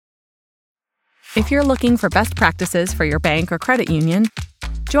If you're looking for best practices for your bank or credit union,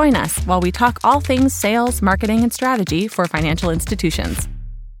 join us while we talk all things sales, marketing, and strategy for financial institutions.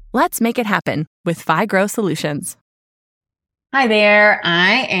 Let's make it happen with FiGrow Solutions. Hi there.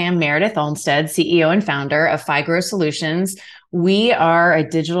 I am Meredith Olmstead, CEO and founder of FiGrow Solutions. We are a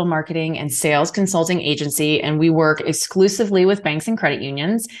digital marketing and sales consulting agency, and we work exclusively with banks and credit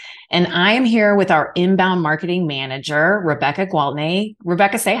unions. And I am here with our inbound marketing manager, Rebecca Gwaltney.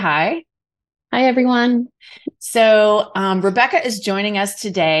 Rebecca, say hi. Hi, everyone. So Rebecca is joining us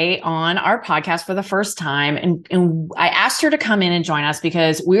today on our podcast for the first time. And I asked her to come in and join us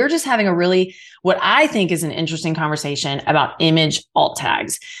because we were just having a really, what I think is an interesting conversation about image alt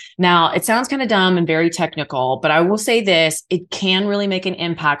tags. Now, it sounds kind of dumb and very technical, but I will say this, it can really make an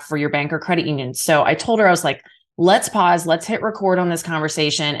impact for your bank or credit union. So I told her, I was like, let's pause, let's hit record on this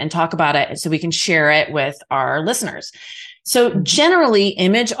conversation and talk about it so we can share it with our listeners. So generally,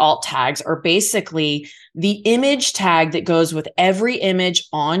 image alt tags are basically the image tag that goes with every image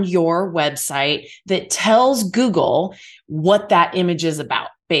on your website that tells Google what that image is about,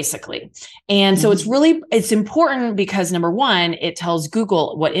 basically. And so it's important because number one, it tells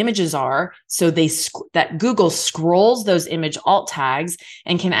Google what images are. So that Google scrolls those image alt tags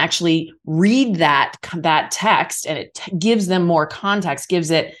and can actually read that text, and it gives them more context, gives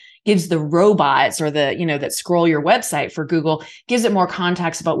the robots or that scroll your website for Google, gives it more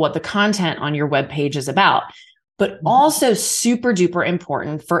context about what the content on your web page is about, but also super duper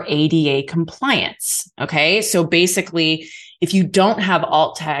important for ADA compliance. Okay. So basically, if you don't have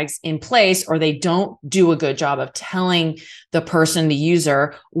alt tags in place, or they don't do a good job of telling the person, the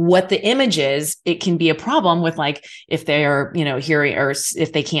user, what the image is, it can be a problem with, like, if they are, hearing, or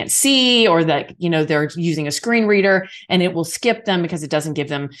if they can't see, or that, they're using a screen reader and it will skip them because it doesn't give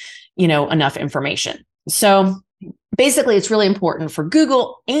them, enough information. So basically, it's really important for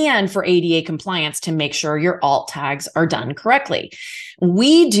Google and for ADA compliance to make sure your alt tags are done correctly.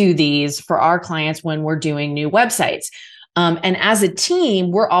 We do these for our clients when we're doing new websites. And as a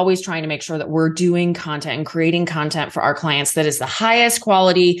team, we're always trying to make sure that we're doing content and creating content for our clients that is the highest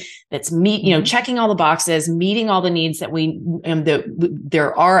quality, that's checking all the boxes, meeting all the needs that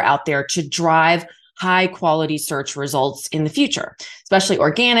there are out there to drive high quality search results in the future, especially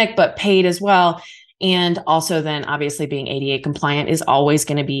organic, but paid as well. And also then obviously being ADA compliant is always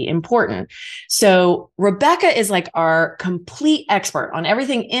going to be important. So Rebecca is like our complete expert on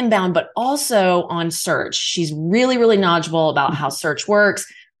everything inbound, but also on search. She's really, really knowledgeable about how search works,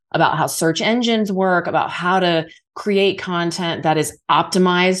 about how search engines work, about how to create content that is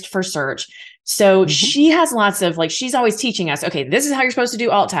optimized for search. So she has lots of, she's always teaching us, okay, this is how you're supposed to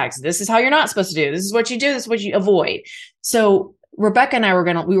do alt tags. This is how you're not supposed to do. This is what you do. This is what you avoid. So Rebecca and I were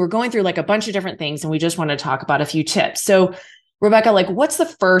going through a bunch of different things, and we just want to talk about a few tips. So Rebecca, what's the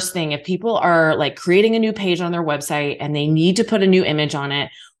first thing if people are creating a new page on their website and they need to put a new image on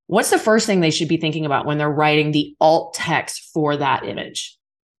it? What's the first thing they should be thinking about when they're writing the alt text for that image?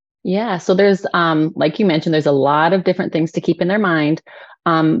 Yeah. So there's, like you mentioned, there's a lot of different things to keep in their mind,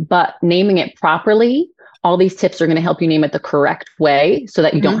 but naming it properly, all these tips are going to help you name it the correct way so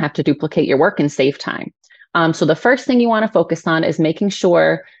that you don't have to duplicate your work and save time. So the first thing you want to focus on is making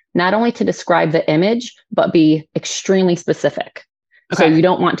sure not only to describe the image, but be extremely specific. Okay. So you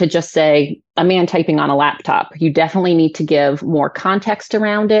don't want to just say a man typing on a laptop. You definitely need to give more context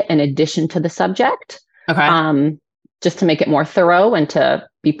around it in addition to the subject. Okay. Just to make it more thorough and to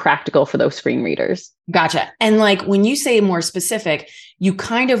be practical for those screen readers. Gotcha. And when you say more specific, you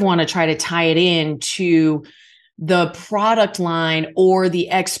kind of want to try to tie it in to the product line or the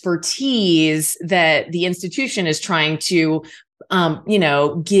expertise that the institution is trying to,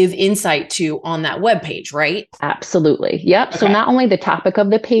 give insight to on that web page, right? Absolutely. Yep. Okay. So not only the topic of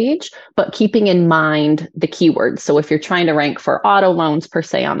the page, but keeping in mind the keywords. So if you're trying to rank for auto loans per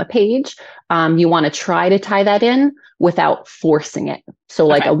se on the page, you want to try to tie that in without forcing it.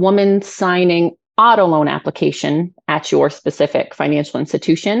 So a woman signing auto loan application at your specific financial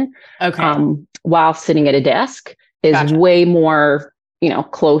institution, while sitting at a desk is way more,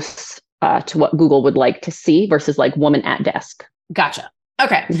 close to what Google would like to see versus woman at desk. Gotcha.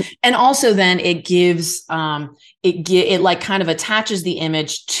 Okay. And also then it gives, it kind of attaches the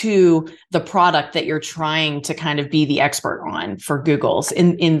image to the product that you're trying to kind of be the expert on for Google's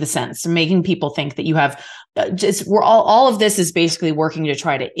in the sense of making people think that you have we're all of this is basically working to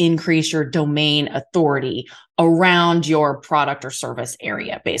try to increase your domain authority around your product or service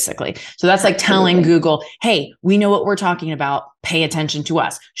area, basically. So that's like telling Google, hey, we know what we're talking about. Pay attention to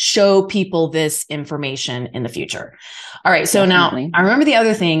us. Show people this information in the future. All right. So now I remember the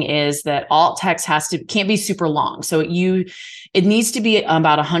other thing is that alt text can't be super long. So it needs to be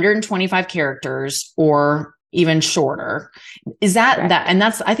about 125 characters or even shorter. Is that? And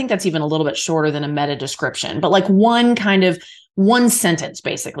I think that's even a little bit shorter than a meta description, but like one sentence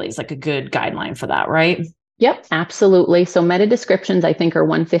basically is like a good guideline for that, right? Yep, absolutely. So meta descriptions, I think, are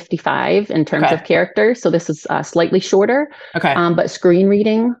 155 in terms of characters. So this is slightly shorter. Okay. But screen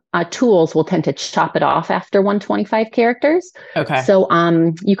reading tools will tend to chop it off after 125 characters. Okay. So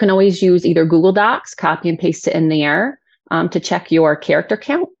you can always use either Google Docs, copy and paste it in there to check your character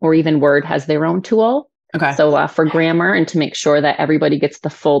count, or even Word has their own tool. Okay. So for grammar and to make sure that everybody gets the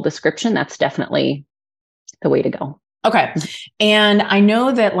full description, that's definitely the way to go. Okay. And I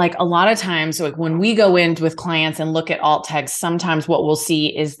know that like a lot of times, like when we go in with clients and look at alt text, sometimes what we'll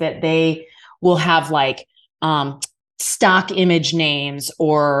see is that they will have like stock image names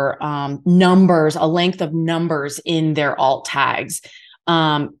or numbers, a length of numbers in their alt tags.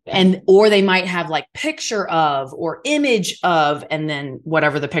 Or they might have like picture of or image of, and then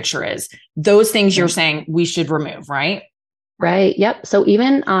whatever the picture is. Those things you're saying we should remove, right? Right. Yep. So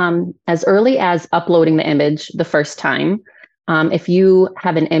even as early as uploading the image the first time, if you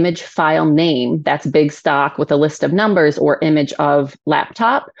have an image file name that's big stock with a list of numbers or image of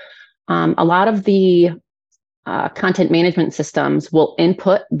laptop, a lot of the content management systems will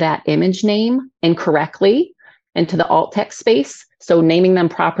input that image name incorrectly into the alt text space. So naming them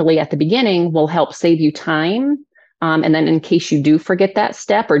properly at the beginning will help save you time. And then in case you do forget that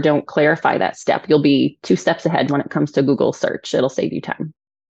step or don't clarify that step, you'll be 2 steps ahead when it comes to Google search. It'll save you time.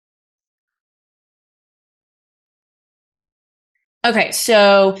 Okay.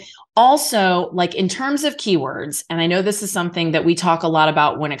 So also like in terms of keywords, and I know this is something that we talk a lot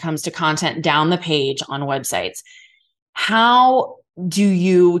about when it comes to content down the page on websites, how do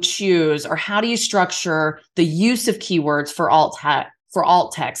you choose or how do you structure the use of keywords for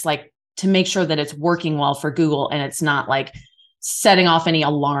alt text? Like, to make sure that it's working well for Google and it's not like setting off any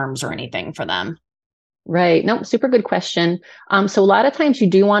alarms or anything for them? Right. No, super good question. So a lot of times you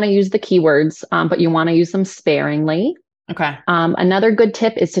do want to use the keywords, but you want to use them sparingly. Okay. Another good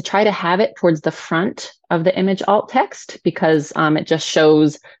tip is to try to have it towards the front of the image alt text because it just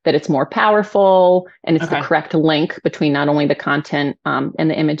shows that it's more powerful and it's the correct link between not only the content and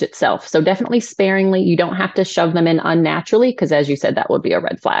the image itself. So definitely sparingly. You don't have to shove them in unnaturally because, as you said, that would be a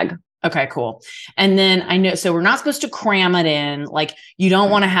red flag. Okay, cool. And then I know, so we're not supposed to cram it in. Like you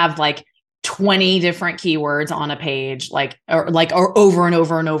don't want to have like 20 different keywords on a page, or over and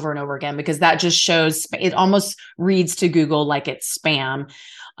over and over and over again, because that just shows, it almost reads to Google like it's spam.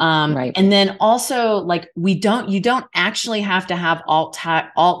 Right. And then also like you don't actually have to have alt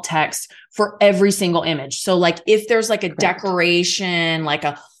text for every single image. So like if there's like a decoration, like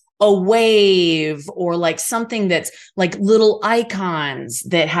a wave or like something that's like little icons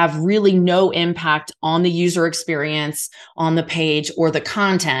that have really no impact on the user experience on the page or the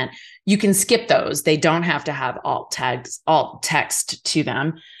content, you can skip those. They don't have to have alt text to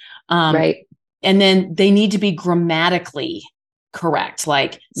them. Right. And then they need to be grammatically correct,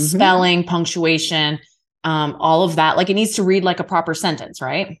 like spelling, punctuation, all of that. Like it needs to read like a proper sentence,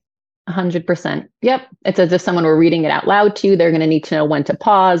 right? 100%. Yep. It's as if someone were reading it out loud to you. They're going to need to know when to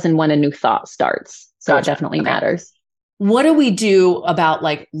pause and when a new thought starts. So It definitely matters. What do we do about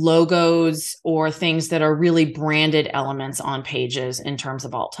like logos or things that are really branded elements on pages in terms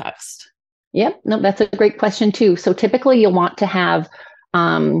of alt text? Yep. No, that's a great question too. So typically you'll want to have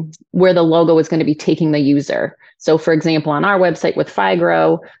where the logo is going to be taking the user. So for example, on our website with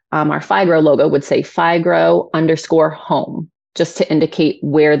Figro, our Figro logo would say Figro_home. Just to indicate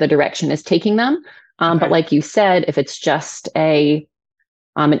where the direction is taking them. But like you said, if it's just an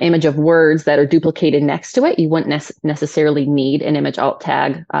image of words that are duplicated next to it, you wouldn't necessarily need an image alt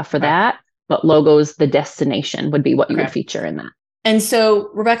tag for that. But logos, the destination would be what you would feature in that. And so,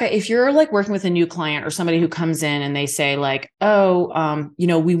 Rebecca, if you're like working with a new client or somebody who comes in and they say like,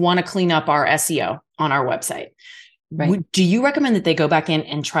 we want to clean up our SEO on our website. Right. Do you recommend that they go back in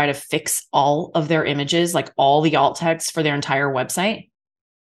and try to fix all of their images, like all the alt text for their entire website?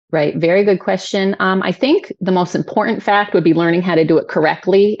 Right. Very good question. I think the most important fact would be learning how to do it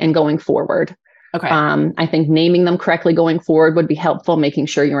correctly and going forward. Okay. I think naming them correctly going forward would be helpful. Making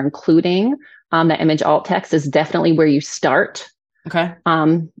sure you're including the image alt text is definitely where you start. Okay.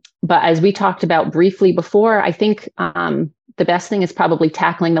 But as we talked about briefly before, I think the best thing is probably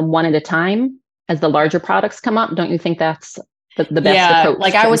tackling them one at a time as the larger products come up? Don't you think that's the best approach?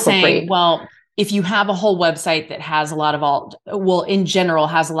 Like I was saying, well, if you have a whole website that has a lot of in general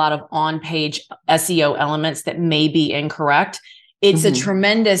has a lot of on-page SEO elements that may be incorrect, it's a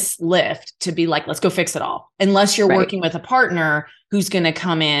tremendous lift to be like, let's go fix it all. Unless you're working with a partner who's going to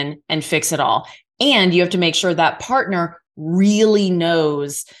come in and fix it all. And you have to make sure that partner really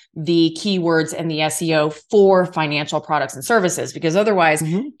knows the keywords and the SEO for financial products and services, because otherwise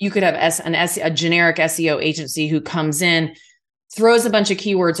you could have a generic SEO agency who comes in, throws a bunch of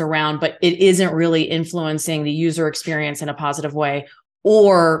keywords around, but it isn't really influencing the user experience in a positive way,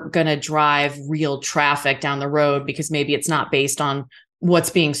 or going to drive real traffic down the road because maybe it's not based on what's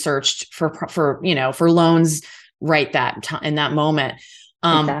being searched for loans right in that moment.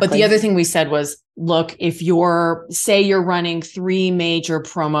 But the other thing we said was, look, if you're running 3 major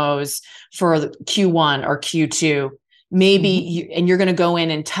promos for the Q1 or Q2, maybe and you're going to go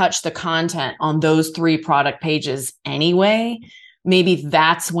in and touch the content on those 3 product pages anyway, maybe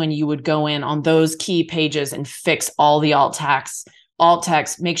that's when you would go in on those key pages and fix all the alt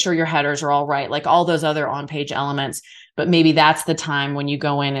text, make sure your headers are all right, like all those other on-page elements. But maybe that's the time when you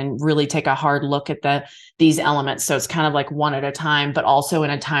go in and really take a hard look at these elements. So it's kind of like one at a time, but also in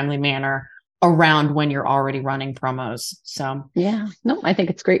a timely manner around when you're already running promos. So yeah, no, I think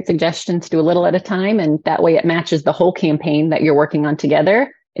it's great suggestions to do a little at a time. And that way it matches the whole campaign that you're working on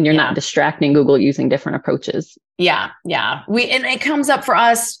together, and you're not distracting Google using different approaches. Yeah. And it comes up for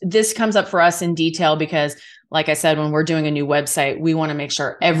us. This comes up for us in detail because, like I said, when we're doing a new website, we want to make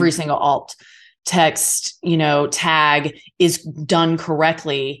sure every single alt text, tag is done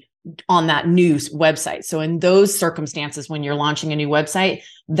correctly on that new website. So in those circumstances, when you're launching a new website,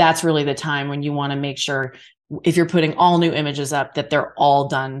 that's really the time when you want to make sure, if you're putting all new images up, that they're all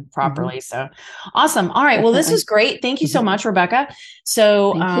done properly. So awesome. All right. Definitely. Well, this was great. Thank you so much, Rebecca.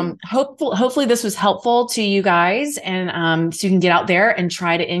 So hopefully this was helpful to you guys, and so you can get out there and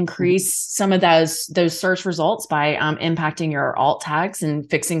try to increase some of those search results by impacting your alt tags and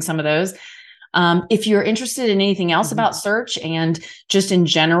fixing some of those. If you're interested in anything else about search and just in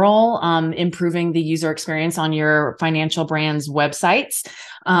general, improving the user experience on your financial brands websites,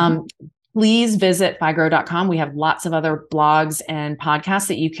 please visit FIgrow.com. We have lots of other blogs and podcasts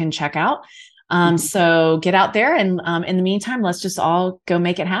that you can check out. So get out there, and in the meantime, let's just all go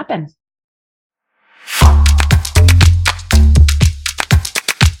make it happen.